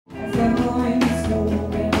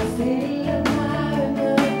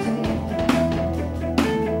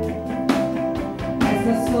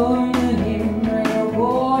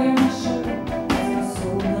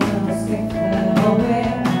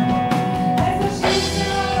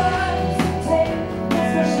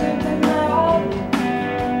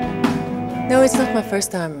No, it's not my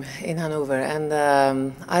first time in Hanover, and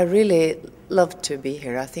I really love to be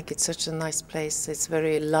here. I think it's such a nice place. It's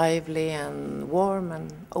very lively and warm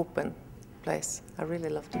and open place. I really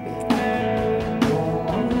love to be here.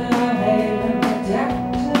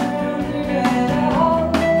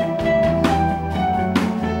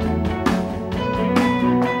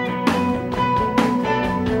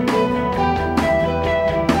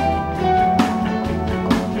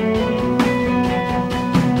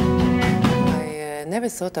 I never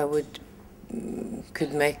thought I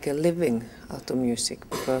could make a living out of music,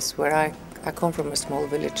 because where I come from a small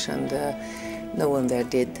village, and no one there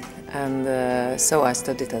did, and so I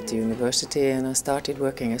studied at the university, and I started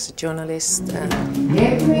working as a journalist.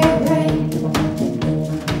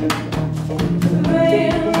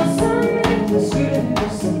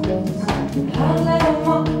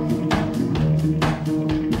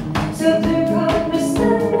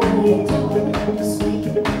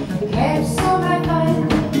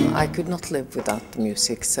 I could not live without the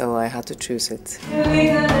music, so I had to choose it.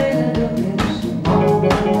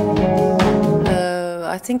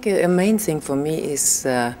 I think a main thing for me is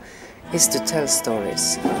to tell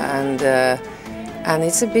stories, and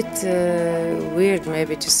it's a bit weird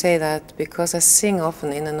maybe to say that, because I sing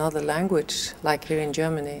often in another language, like here in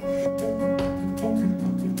Germany.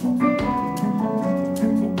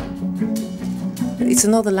 It's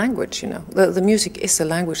another language, you know. The music is a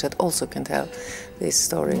language that also can tell these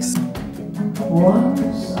stories.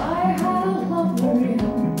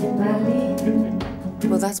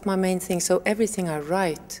 Well, that's my main thing. So everything I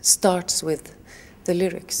write starts with the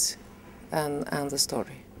lyrics and the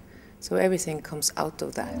story. So everything comes out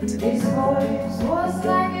of that. His voice was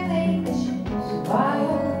like an ancient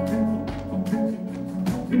violin,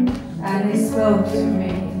 and he spoke to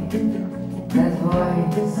me. That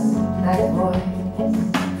voice.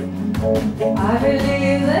 I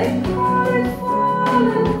believe they call it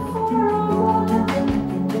falling for a while.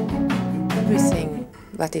 Everything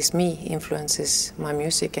that is me influences my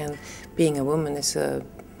music, and being a woman is a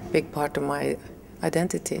big part of my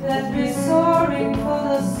identity. Let me soaring for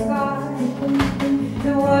the sky.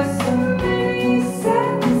 There was so many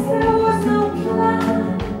sense, there was no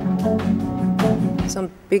plan. Some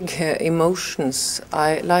big emotions,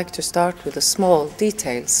 I like to start with the small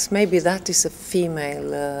details. Maybe that is a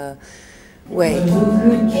female way. Who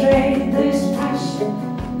could trade this passion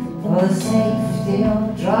for the safety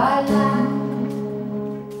of dry land?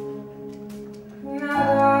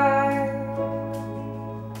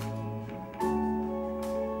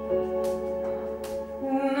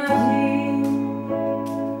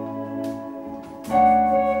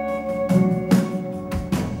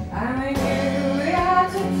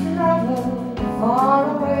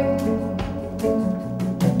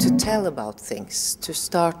 Tell about things, to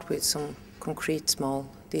start with some concrete small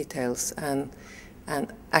details, and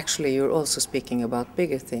actually you're also speaking about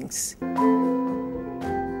bigger things.